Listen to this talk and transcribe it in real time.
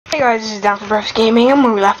Hey guys, this is Dan from BFGCraft Gaming, and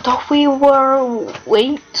when we left off we were...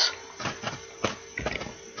 wait...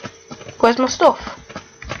 where's my stuff?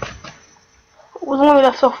 When we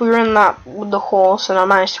left off we were in that with the horse and I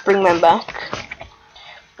managed to bring them back.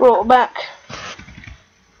 Brought back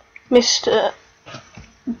Mr.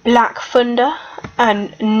 Black Thunder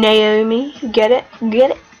and Naomi, get it?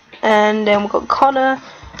 And then we've got Connor,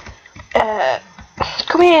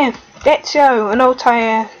 come here, Ezio, and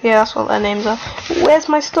Altair, yeah that's what their names are. Where's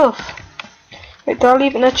my stuff? Wait, did I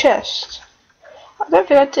leave it in a chest? I don't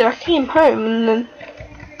think I did. I came home and then...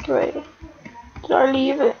 wait, did I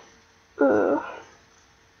leave it?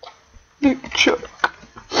 Chuck.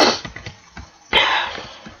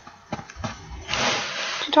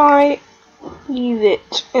 Did I leave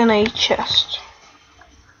it in a chest?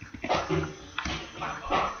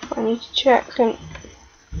 I need to check. And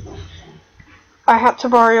I had to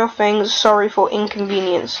borrow your things. Sorry for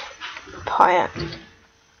inconvenience, Payak.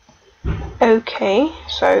 Okay,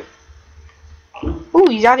 so... ooh,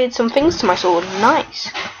 he's added some things to my sword. Nice.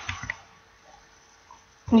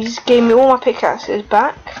 He's gave me all my pickaxes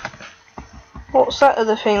back. What's that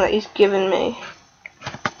other thing that he's given me?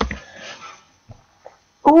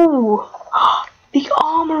 Ooh, the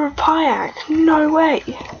Armour of Payak. No way.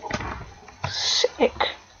 Sick.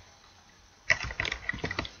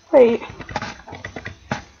 Wait.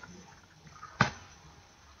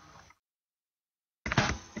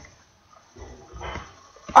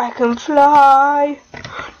 I can fly.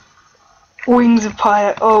 Wings of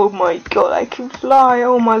Payak. Oh my god, I can fly.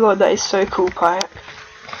 Oh my god, that is so cool, Payak.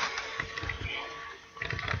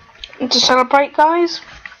 And to celebrate, guys.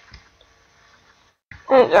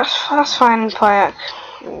 That's fine, Payak.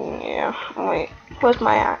 Yeah. Wait, where's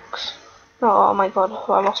my axe? Oh my god,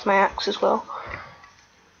 I lost my axe as well.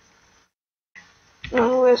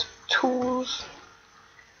 Oh, where's tools?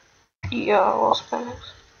 Yeah, I lost my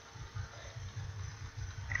axe.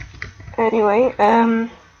 Anyway,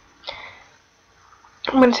 I'm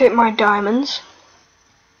gonna take my diamonds.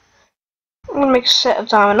 I'm gonna make a set of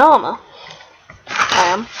diamond armor. I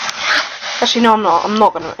am. Actually, no, I'm not. I'm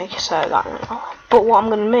not gonna make a set of that now. But what I'm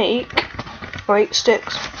gonna make... wait,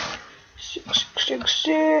 sticks. Sticks.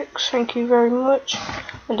 Thank you very much.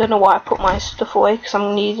 I don't know why I put my stuff away because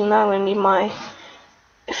I'm needing that. I'm gonna need my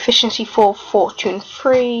efficiency 4, fortune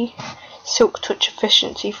 3, silk touch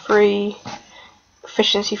efficiency 3.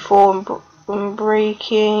 Efficiency 4 and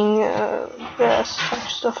breaking, there's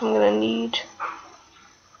stuff I'm gonna need.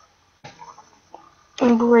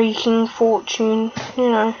 And breaking, fortune, you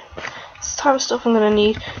know, it's the type of stuff I'm gonna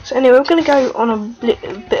need. So anyway, we're gonna go on a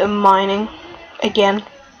bit of mining again,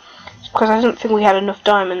 because I didn't think we had enough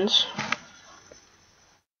diamonds.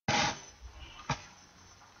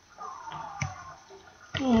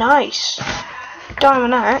 Nice,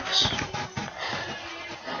 diamond axe.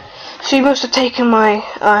 She must have taken my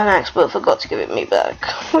iron axe but forgot to give it me back,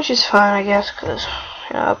 which is fine I guess, because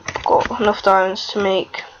you know, I've got enough diamonds to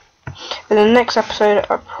make. In the next episode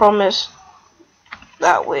I promise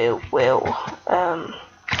that we will what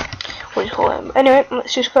do you call it? Anyway,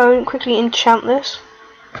 let's just go and quickly enchant this.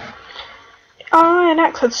 Iron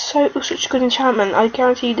axe had such good enchantment. I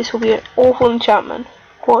guarantee this will be an awful enchantment.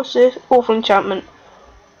 What's this? Awful enchantment.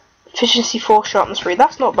 Efficiency 4, sharpness 3.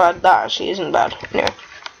 That's not bad. That actually isn't bad. Anyway.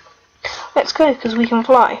 Let's go, because we can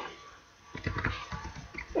fly.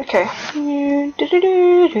 Okay. I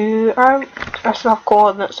still have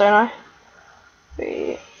coordinates, don't I?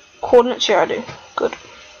 The coordinates, yeah I do. Good.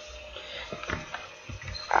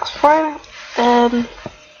 That's fine.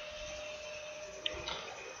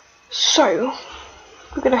 So,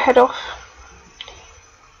 we're going to head off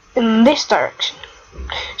in this direction.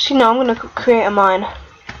 See, now I'm going to create a mine.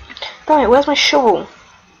 Damn it, where's my shovel?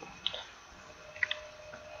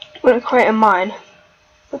 I'm going to create a mine,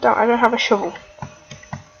 but I don't have a shovel.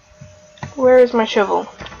 Where is my shovel?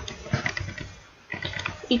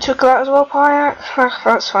 You took that as well, Payak?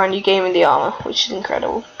 That's fine, you gave me the armor, which is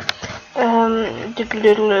incredible. Do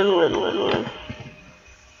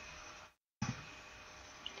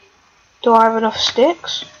I have enough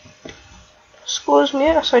sticks? Excuse me,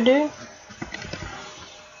 yes I do.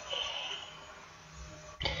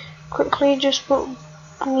 Quickly just put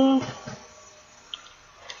boom.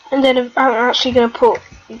 And then if I'm actually going to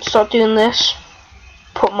start doing this,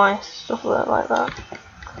 put my stuff like that.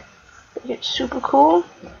 It's super cool.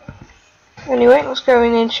 Anyway, let's go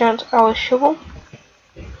and enchant our shovel.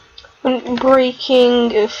 And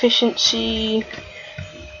breaking, efficiency.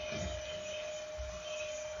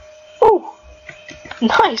 Oh,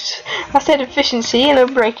 nice! I said efficiency and a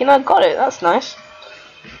breaking, I got it, that's nice.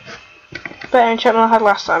 Better enchantment I had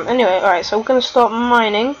last time. Anyway, alright, so we're going to start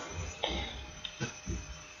mining.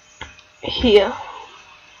 here.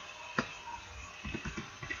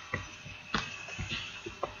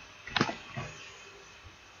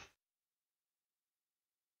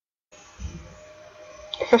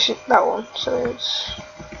 That one, so it's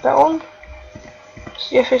that one. It's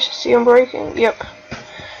the efficiency on braking, yep.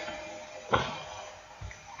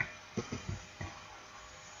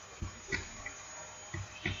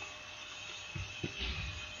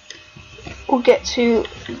 We'll get to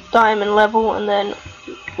diamond level and then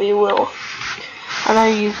we will. I know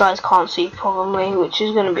you guys can't see probably, which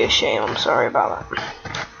is going to be a shame, I'm sorry about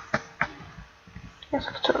that. Guess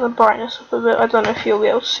I can turn the brightness up a bit, I don't know if you'll be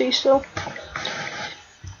able to see still.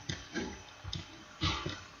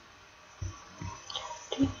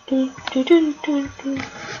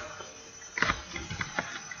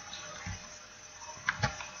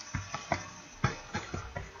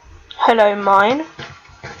 Hello mine,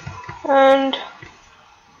 and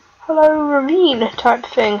hello ravine type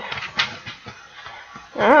thing.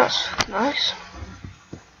 That's nice.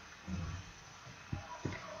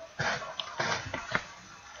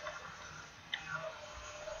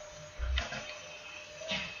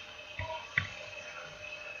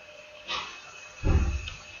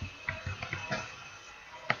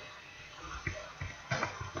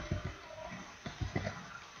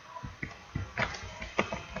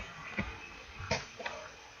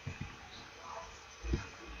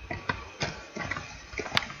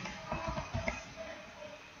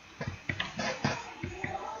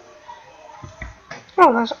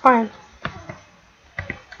 Oh, that's iron.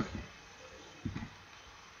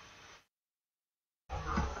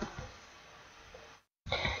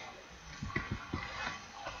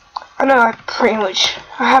 I know I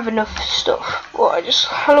have enough stuff, but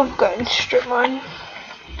I love going to strip mine.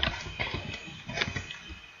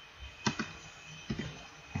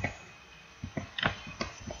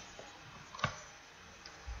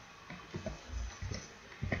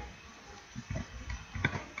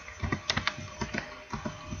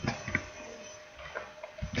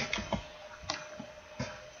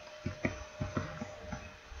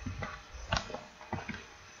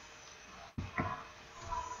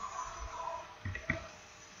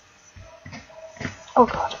 Oh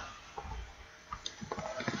god.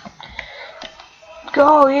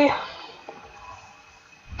 Golly.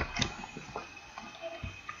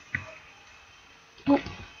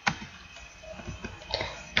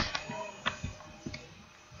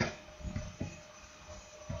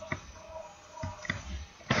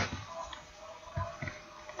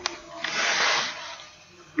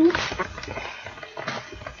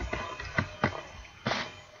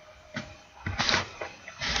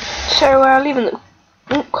 So leave in the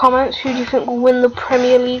comments who do you think will win the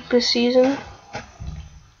Premier League this season.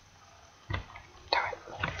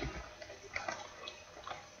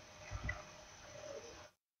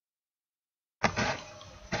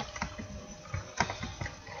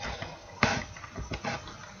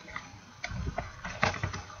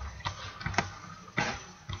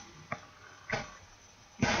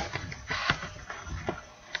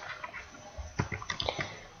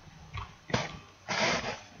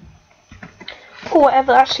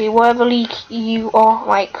 Or whatever league you are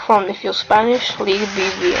like from, if you're Spanish, leave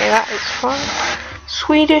BBVA, that is fine.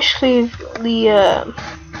 Swedish, leave the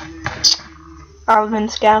Alvin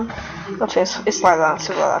scan. I think it's like that,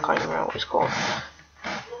 so I can't even remember what it's called.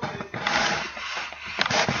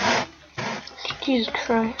 Jesus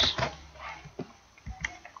Christ.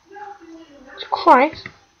 Christ.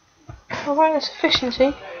 Alright, that's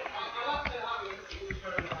efficiency.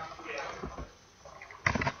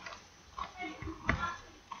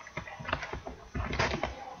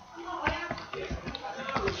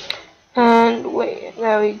 And wait,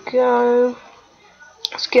 there we go.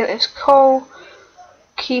 Let's get this coal.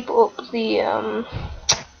 Keep up the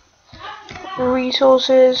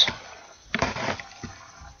resources.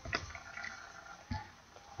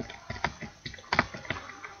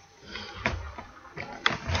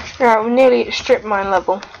 Alright, we're nearly at strip mine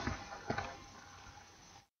level.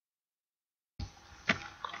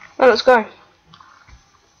 Now let's go.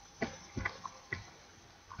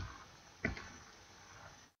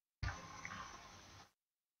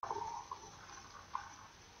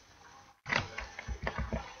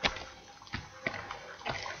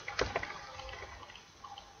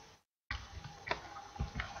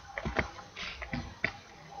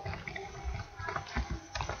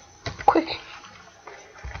 Quick.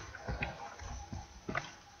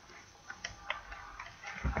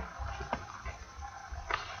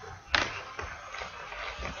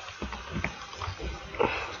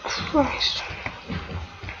 Christ.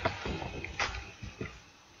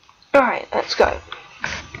 Alright, let's go.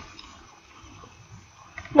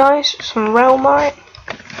 Nice, some realmite.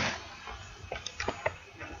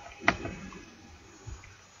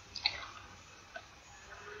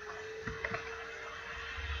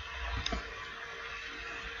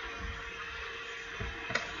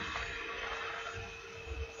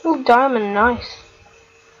 Oh, diamond, nice.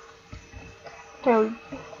 There,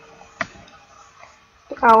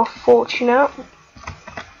 our fortune out.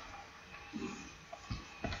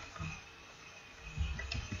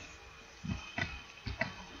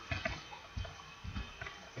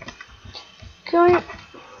 Going.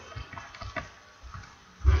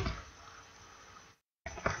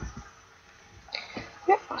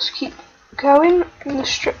 Yeah, let's keep going in the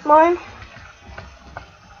strip mine.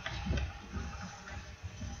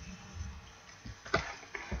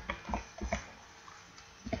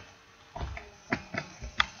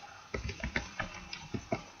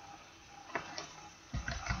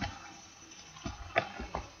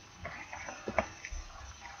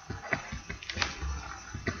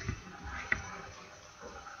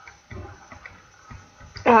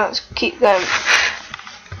 Let's keep going.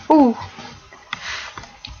 Ooh.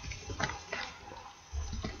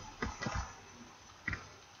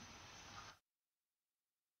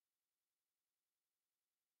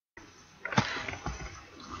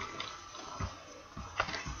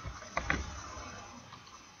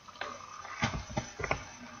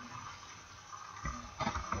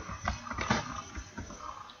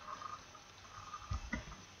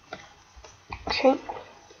 Okay.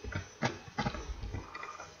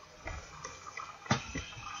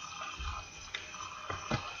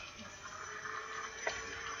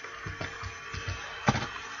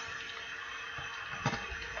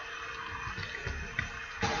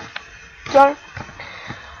 Done.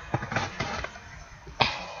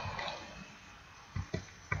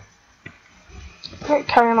 Right,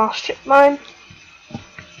 carry on our strip mine.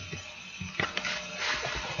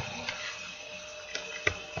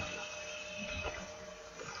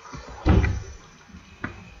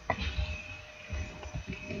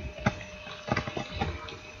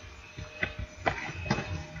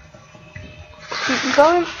 Keep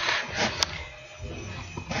going.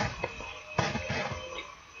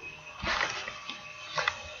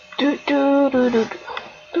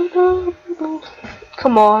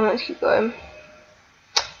 Come on, let's keep going.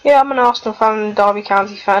 Yeah, I'm an Arsenal fan and Derby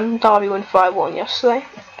County fan. Derby won 5-1 yesterday.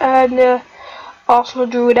 And Arsenal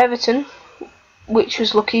drew with Everton, which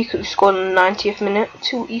was lucky because we scored in the 90th minute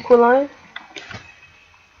to equalise.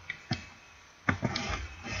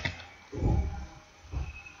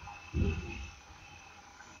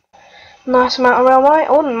 Nice amount of realmite.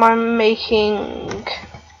 I wouldn't mind making,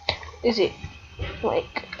 is it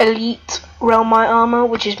like elite realmite armor,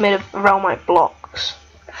 which is made of realmite blocks.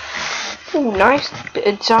 Ooh, nice bit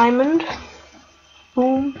of diamond.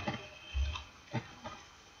 Boom.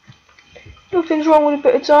 Nothing's wrong with a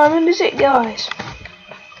bit of diamond, is it, guys?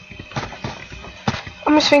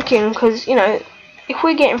 I'm just thinking, because you know, if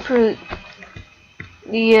we're getting through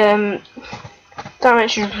the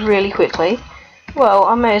dimensions really quickly, well,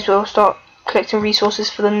 I may as well start collecting resources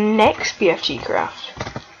for the next BFGCraft.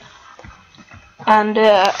 And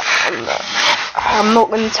I'm not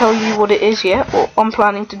going to tell you what it is yet, what I'm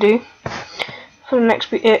planning to do for the next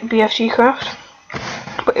BFGCraft,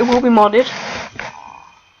 but it will be modded.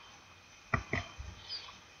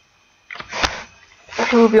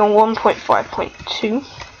 It will be on 1.5.2,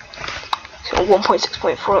 it's on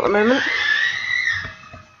 1.6.4 at the moment.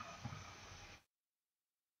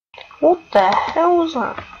 What the hell was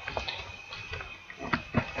that?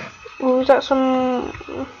 Was that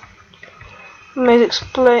some... May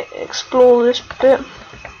explore this bit.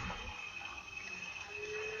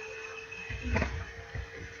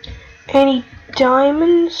 Any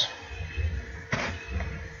diamonds?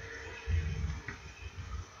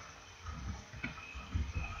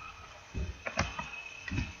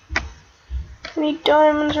 Any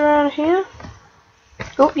diamonds around here?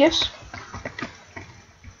 Oh, yes.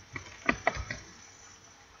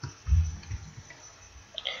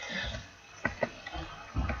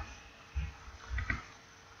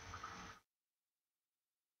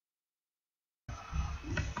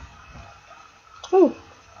 Oh.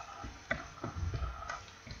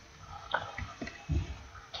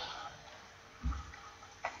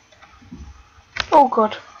 Oh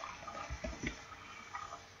god.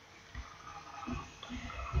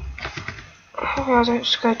 I don't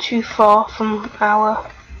just go too far from our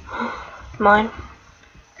mine.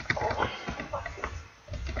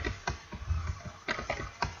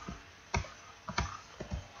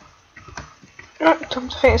 Right, I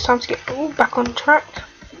think it's time to get back on track.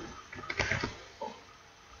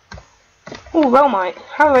 Oh, realmite,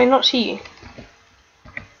 how did I not see you?